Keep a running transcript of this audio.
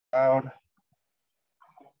Out.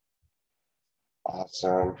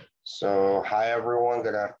 Awesome. So, hi everyone.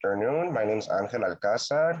 Good afternoon. My name is Angel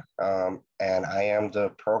Alcázar, and I am the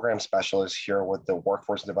program specialist here with the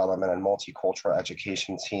Workforce Development and Multicultural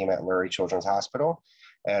Education team at Lurie Children's Hospital.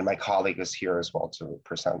 And my colleague is here as well to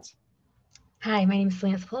present. Hi, my name is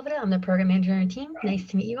Selena Sepulveda. I'm the program manager on our team. Nice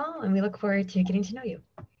to meet you all, and we look forward to getting to know you.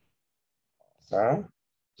 We're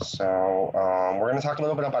going to talk a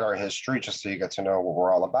little bit about our history just so you get to know what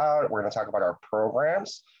we're all about. We're going to talk about our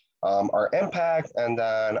programs, our impact, and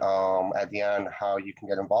then at the end, how you can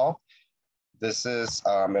get involved. This is,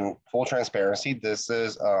 in full transparency, this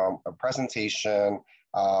is a presentation.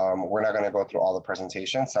 We're not going to go through all the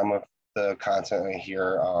presentation. Some of the content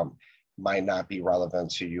here might not be relevant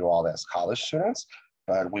to you all as college students,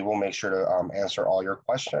 but we will make sure to answer all your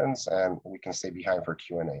questions and we can stay behind for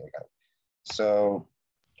Q&A again. So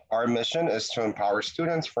our mission is to empower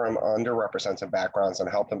students from underrepresented backgrounds and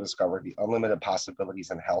help them discover the unlimited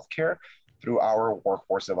possibilities in healthcare through our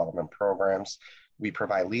workforce development programs. We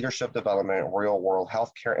provide leadership development, real-world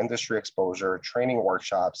healthcare industry exposure, training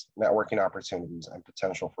workshops, networking opportunities, and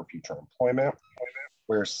potential for future employment.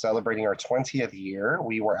 We're celebrating our 20th year.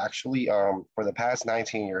 We were actually, for the past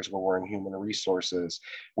 19 years, we were in human resources.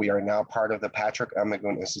 We are now part of the Patrick M.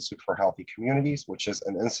 Magoon Institute for Healthy Communities, which is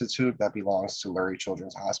an institute that belongs to Lurie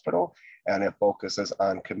Children's Hospital, and it focuses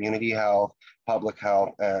on community health, public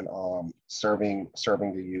health, and serving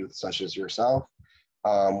the youth, such as yourself.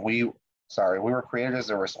 We were created as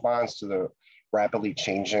a response to the rapidly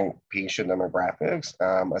changing patient demographics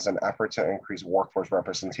as an effort to increase workforce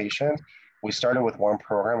representation. We started with one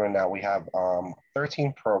program and now we have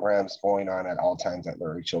 13 programs going on at all times at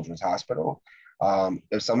Lurie Children's Hospital.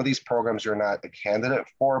 If some of these programs you're not a candidate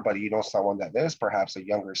for, but you know someone that is, perhaps a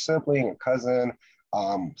younger sibling, a cousin,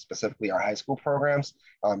 specifically our high school programs,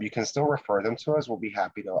 you can still refer them to us. We'll be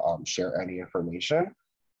happy to share any information.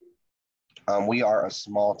 We are a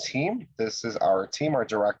small team. This is our team. Our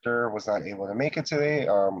director was not able to make it today.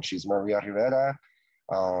 She's Maria Rivera.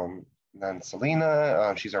 Then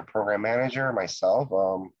Selena, she's our program manager, myself,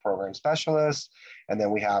 program specialist. And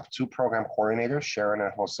then we have two program coordinators, Sharon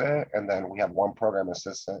and Jose. And then we have one program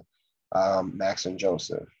assistant, Max and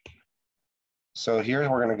Joseph. So here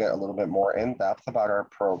we're going to get a little bit more in depth about our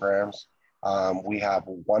programs. We have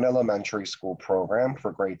one elementary school program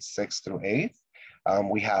for grades 6 through 8.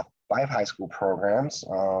 We have 5 high school programs.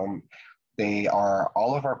 They are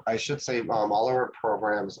all of our, all of our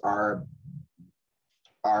programs are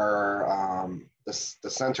the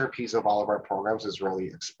centerpiece of all of our programs is really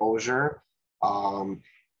exposure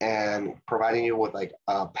and providing you with like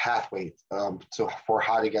a pathway for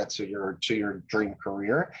how to get to your dream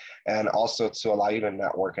career, and also to allow you to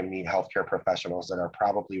network and meet healthcare professionals that are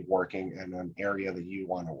probably working in an area that you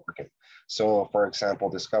want to work in. So for example,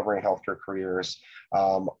 discovering healthcare careers,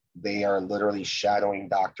 they are literally shadowing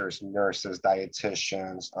doctors, nurses,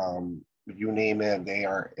 dietitians, you name it, they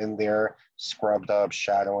are in there, scrubbed up,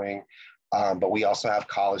 shadowing. But we also have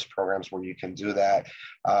college programs where you can do that.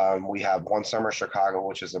 We have One Summer Chicago,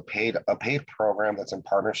 which is a paid program that's in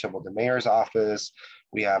partnership with the mayor's office.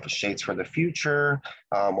 We have Shades for the Future,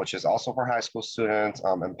 which is also for high school students.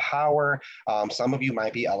 Empower, some of you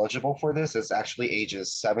might be eligible for this. It's actually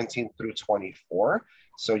ages 17 through 24.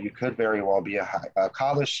 So you could very well be a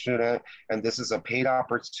college student, and this is a paid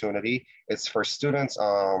opportunity. It's for students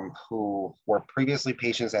who were previously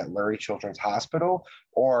patients at Lurie Children's Hospital,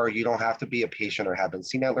 or you don't have to be a patient or have been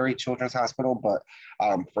seen at Lurie Children's Hospital, but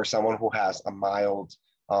for someone who has a mild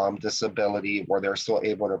disability where they're still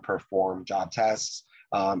able to perform job tests,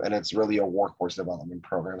 and it's really a workforce development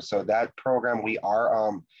program. So that program, we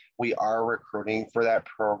are recruiting for that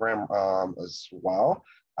program as well.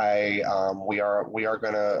 We are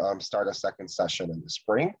going to start a second session in the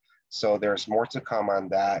spring. So there's more to come on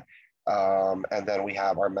that. And then we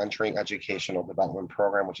have our mentoring educational development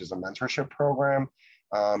program, which is a mentorship program.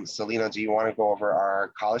 Selena, do you want to go over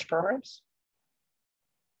our college programs?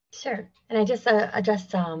 Sure. And I just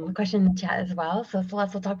addressed a question in the chat as well. So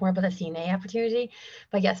Celeste will talk more about the CNA opportunity.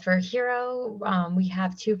 But yes, for Hero, we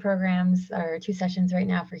have 2 programs or 2 sessions right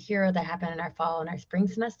now for Hero that happen in our fall and our spring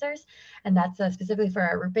semesters. And that's specifically for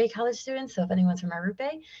our Root Bay college students. So if anyone's from our Root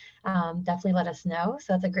Bay, definitely let us know.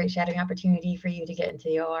 So that's a great shadowing opportunity for you to get into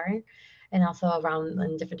the OR and also around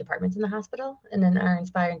in different departments in the hospital. And then our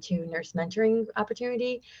Inspiring 2 nurse mentoring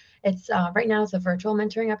opportunity. It's right now it's a virtual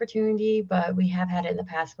mentoring opportunity, but we have had it in the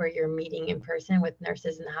past where you're meeting in person with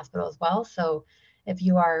nurses in the hospital as well. So if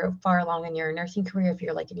you are far along in your nursing career, if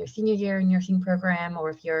you're like in your senior year nursing program, or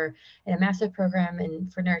if you're in a master's program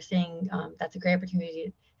and for nursing, that's a great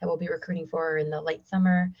opportunity that we'll be recruiting for in the late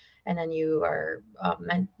summer. And then you are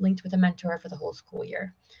linked with a mentor for the whole school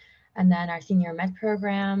year. And then our senior med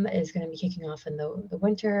program is going to be kicking off in the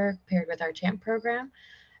winter, paired with our CHAMP program.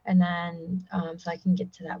 And then, so I can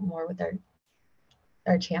get to that more with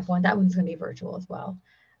our CHAMP one. That one's going to be virtual as well.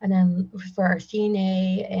 And then for our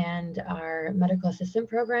CNA and our medical assistant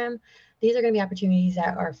program, these are going to be opportunities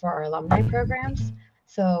that are for our alumni programs.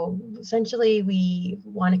 So essentially, we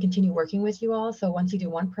want to continue working with you all. So once you do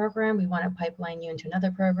one program, we want to pipeline you into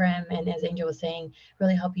another program. And as Angel was saying,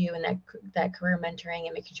 really help you in that career mentoring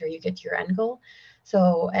and making sure you get to your end goal.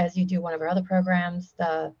 So as you do one of our other programs,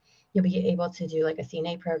 you'll be able to do like a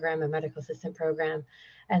CNA program, a medical assistant program.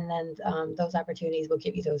 And then those opportunities will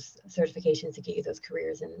give you those certifications to get you those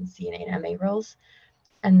careers in CNA and MA roles.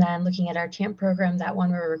 And then looking at our CHAMP program, that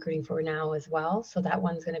one we're recruiting for now as well. So that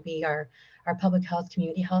one's going to be our public health,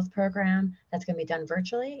 community health program. That's going to be done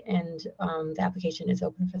virtually. And the application is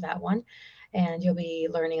open for that one. And you'll be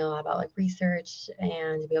learning a lot about like research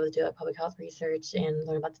and be able to do a public health research and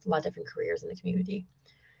learn about a lot of different careers in the community.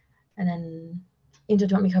 And then, Angel,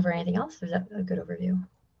 do you want me to cover anything else? Or is that a good overview?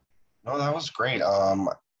 No, that was great.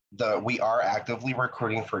 We are actively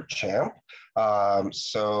recruiting for CHAMP.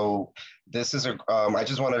 So this is I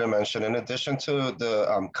just wanted to mention, in addition to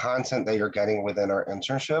the content that you're getting within our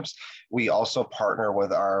internships, we also partner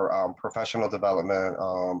with our professional development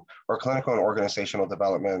or clinical and organizational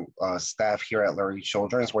development staff here at Lurie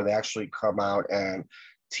Children's, where they actually come out and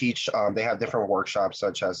teach. They have different workshops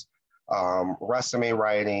such as resume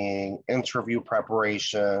writing, interview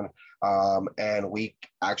preparation, and we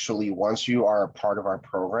actually, once you are a part of our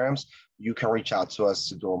programs, you can reach out to us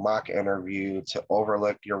to do a mock interview, to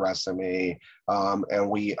overlook your resume, and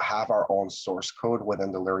we have our own source code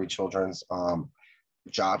within the Lurie Children's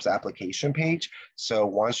jobs application page. So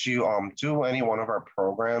once you do any one of our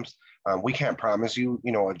programs, we can't promise you,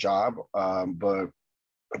 a job, but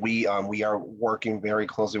we are working very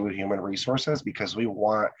closely with human resources because we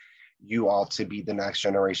want you all to be the next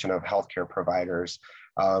generation of healthcare providers.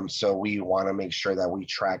 So we want to make sure that we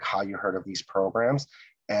track how you heard of these programs,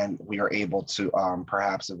 and we are able to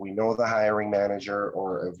perhaps, if we know the hiring manager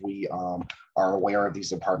or if we are aware of these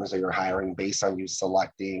departments that you're hiring, based on you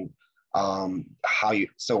selecting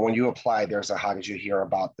so when you apply, there's a how did you hear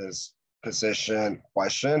about this position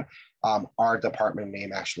question. Our department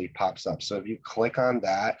name actually pops up. So if you click on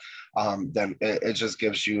that, then it just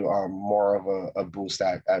gives you more of a boost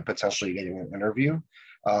at potentially getting an interview.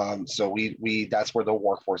 So we that's where the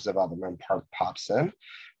workforce development part pops in.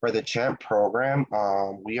 For the CHAMP program,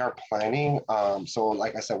 we are planning, so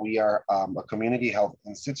like I said, we are a community health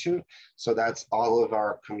institute. So that's all of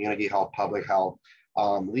our community health, public health,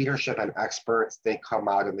 leadership and experts. They come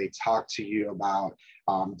out and they talk to you about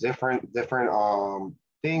different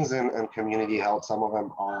things in community health. Some of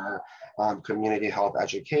them are community health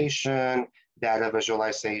education, data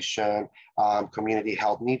visualization, community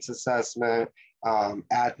health needs assessment,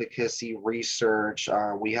 advocacy, research.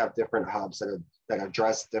 We have different hubs that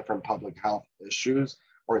address different public health issues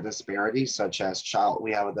or disparities, such as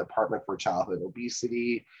we have a department for childhood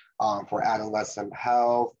obesity, for adolescent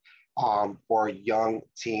health, for young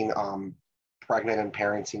teen, pregnant and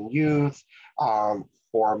parenting youth,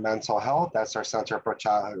 for mental health, that's our Center for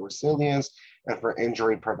Childhood Resilience, and for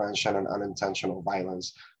injury prevention and unintentional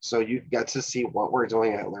violence. So you get to see what we're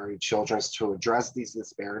doing at Lurie Children's to address these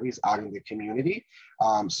disparities out in the community.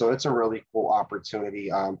 So it's a really cool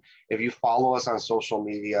opportunity. If you follow us on social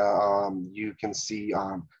media, you can see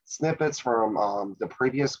snippets from the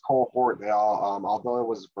previous cohort. They all, although it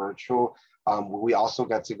was virtual, we also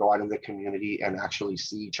get to go out in the community and actually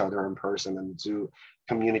see each other in person and do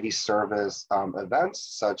community service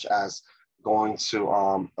events, such as going to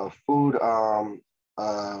a food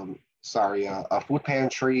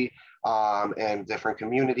pantry in different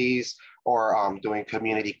communities, or doing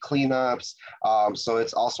community cleanups. So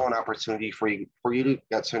it's also an opportunity for you to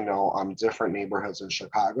get to know different neighborhoods in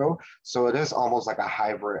Chicago. So it is almost like a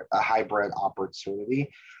hybrid opportunity.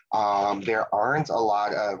 There aren't a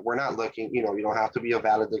lot of, we're not looking, you don't have to be a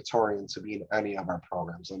valedictorian to be in any of our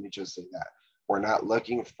programs. Let me just say that. We're not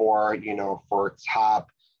looking for, for top,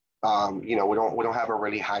 we don't have a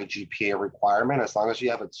really high GPA requirement. As long as you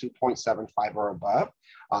have a 2.75 or above,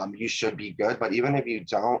 you should be good. But even if you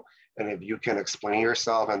don't, and if you can explain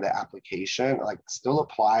yourself in the application, still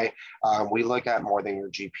apply. We look at more than your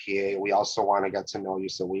GPA. We also want to get to know you.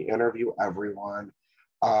 So we interview everyone.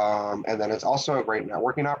 And then it's also a great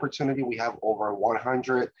networking opportunity. We have over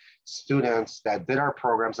 100 students that did our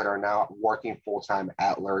programs that are now working full-time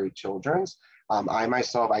at Lurie Children's. I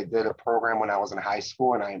myself, I did a program when I was in high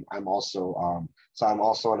school, and I'm also I'm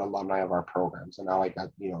also an alumni of our programs. And now I got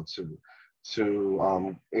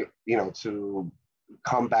to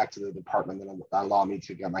come back to the department that allowed me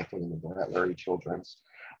to get my foot in the door at Lurie Children's.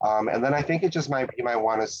 And then I think you might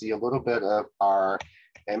want to see a little bit of our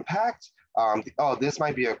impact. Oh, this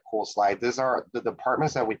might be a cool slide. These are the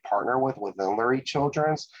departments that we partner with within Lurie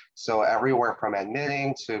Children's. So everywhere from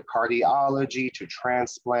admitting to cardiology to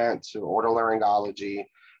transplant to otolaryngology.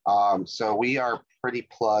 So we are pretty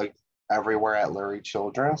plugged everywhere at Lurie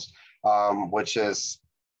Children's, which is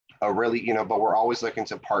a really, but we're always looking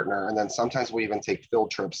to partner. And then sometimes we even take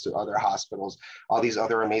field trips to other hospitals, all these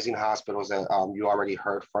other amazing hospitals that you already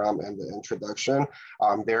heard from in the introduction.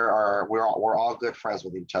 We're all good friends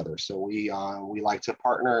with each other. So we like to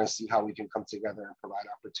partner and see how we can come together and provide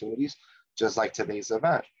opportunities, just like today's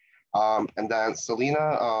event. And then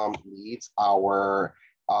Selena leads our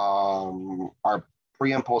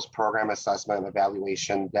pre and post program assessment and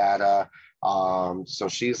evaluation data. So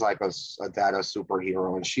she's like a data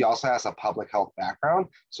superhero, and she also has a public health background.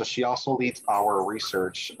 So she also leads our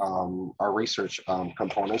research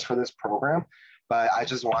components for this program. But I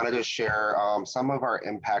just wanted to share some of our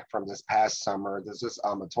impact from this past summer. This is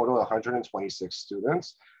a total of 126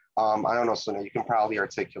 students. I don't know, Sonia, you can probably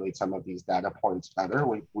articulate some of these data points better.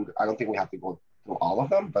 I don't think we have to go through all of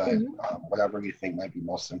them, but whatever you think might be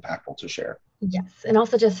most impactful to share. Yes, and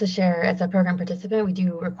also just to share, as a program participant, we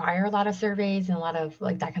do require a lot of surveys and a lot of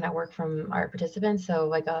like that kind of work from our participants. So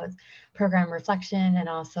like a program reflection and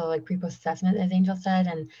also like pre-post assessment, as Angel said,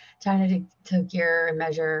 and trying to gear and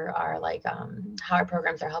measure our how our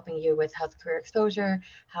programs are helping you with health career exposure,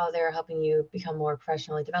 how they're helping you become more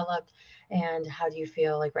professionally developed, and how do you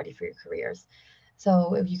feel like ready for your careers.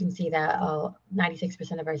 So if you can see that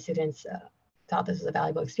 96% of our students thought this was a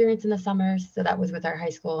valuable experience in the summer. So that was with our high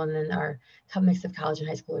school and then our mix of college and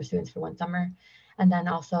high schooler students for one summer. And then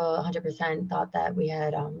also 100% thought that we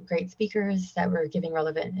had great speakers that were giving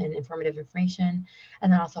relevant and informative information.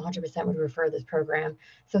 And then also 100% would refer this program.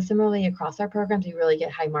 So similarly across our programs, we really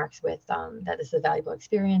get high marks with that this is a valuable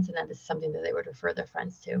experience and that this is something that they would refer their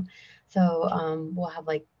friends to. So we'll have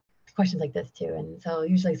like questions like this too. And so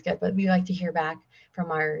usually it's good, but we like to hear back from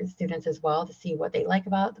our students as well to see what they like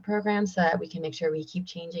about the program so that we can make sure we keep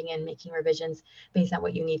changing and making revisions based on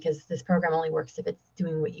what you need, because this program only works if it's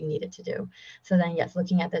doing what you need it to do. So then, yes,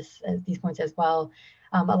 looking at these points as well,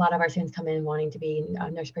 a lot of our students come in wanting to be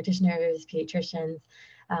nurse practitioners, pediatricians,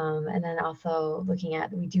 and then also looking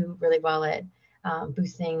at, we do really well at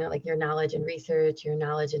boosting like your knowledge in research, your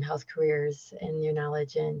knowledge in health careers, and your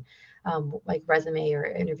knowledge in like resume or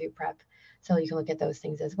interview prep. So you can look at those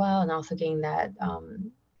things as well, and also gain that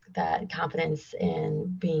that confidence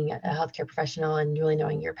in being a healthcare professional and really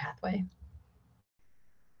knowing your pathway.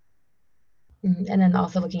 And then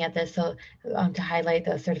also looking at this, so to highlight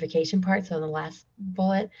the certification part, so in the last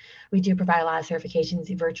bullet, we do provide a lot of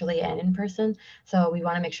certifications virtually and in person. So we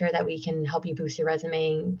want to make sure that we can help you boost your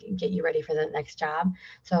resume and get you ready for the next job.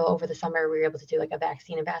 So over the summer, we were able to do like a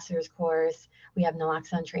vaccine ambassadors course. We have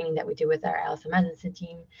naloxone training that we do with our Allison medicine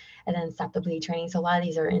team, and then Stop the Bleed training. So a lot of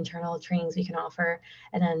these are internal trainings we can offer,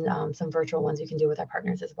 and then some virtual ones we can do with our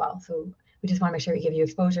partners as well. So we just want to make sure we give you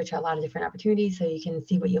exposure to a lot of different opportunities so you can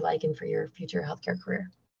see what you like and for your future healthcare career.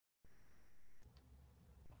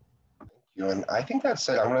 Thank you. And I think that's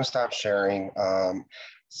it. I'm going to stop sharing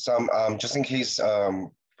some, just in case,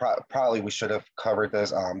 probably we should have covered this.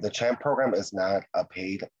 The CHAMP program is not a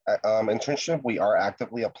paid internship. We are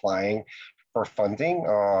actively applying for funding.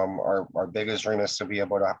 Our biggest dream is to be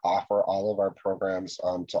able to offer all of our programs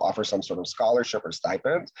to offer some sort of scholarship or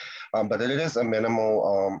stipend, but it is a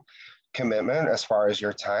minimal commitment as far as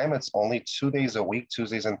your time. It's only 2 days a week,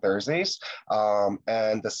 Tuesdays and Thursdays.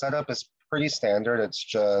 And the setup is pretty standard. It's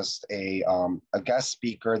just a guest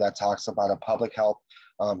speaker that talks about a public health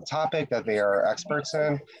topic that they are experts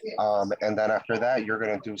in. And then after that, you're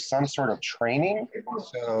going to do some sort of training.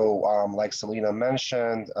 So like Selena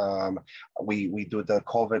mentioned, we do the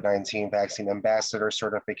COVID-19 vaccine ambassador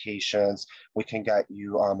certifications. We can get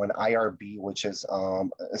you an IRB, which is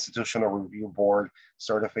Institutional Review Board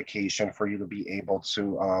certification for you to be able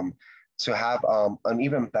to have an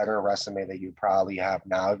even better resume that you probably have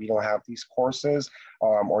now if you don't have these courses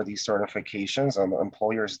or these certifications.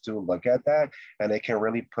 Employers do look at that, and it can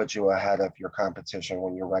really put you ahead of your competition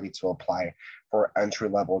when you're ready to apply for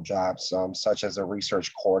entry-level jobs, such as a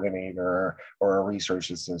research coordinator or a research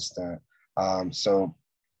assistant.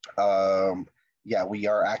 yeah, we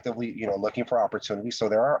are actively, looking for opportunities. So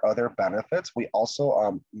there are other benefits. We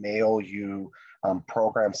also mail you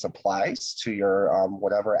program supplies to your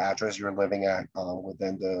whatever address you're living at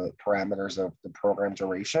within the parameters of the program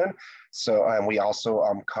duration. So, and we also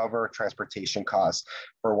cover transportation costs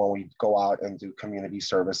for when we go out and do community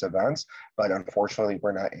service events. But unfortunately,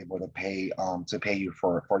 we're not able to pay you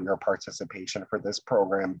for your participation for this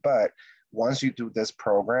program. But once you do this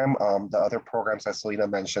program, the other programs that Selena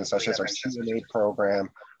mentioned, such as our CNA program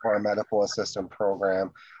or our medical assistant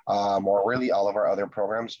program, or really all of our other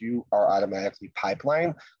programs, you are automatically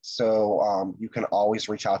pipelined. So you can always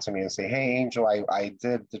reach out to me and say, hey, Angel, I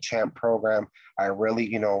did the CHAMP program. I really,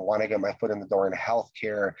 want to get my foot in the door in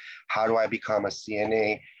healthcare. How do I become a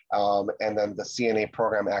CNA? And then the CNA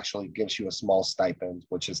program actually gives you a small stipend,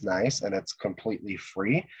 which is nice, and it's completely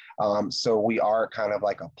free. So we are kind of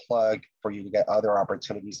like a plug for you to get other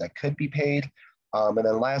opportunities that could be paid. And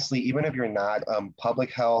then lastly, even if you're not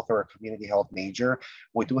public health or a community health major,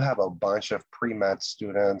 we do have a bunch of pre-med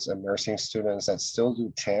students and nursing students that still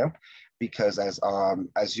do CHAMP, because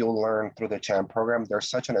as you'll learn through the CHAMP program, there's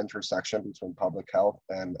such an intersection between public health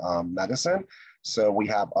and medicine. So we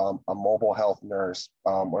have a mobile health nurse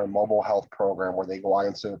or a mobile health program where they go out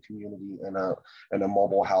into the community in a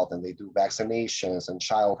mobile health, and they do vaccinations and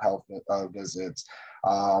child health visits.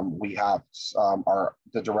 We have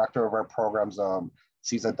the director of our programs.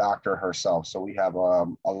 She's a doctor herself. So we have a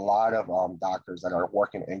lot of doctors that are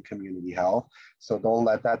working in community health. So don't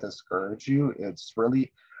let that discourage you. It's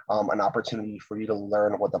really an opportunity for you to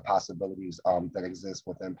learn what the possibilities that exist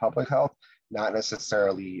within public health. Not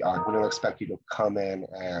necessarily, we don't expect you to come in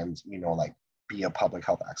and, like be a public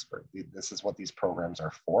health expert. This is what these programs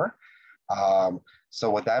are for. So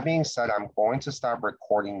with that being said, I'm going to stop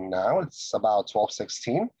recording now. It's about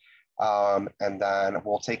 12:16. And then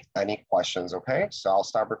we'll take any questions, okay? So I'll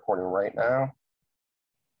stop recording right now.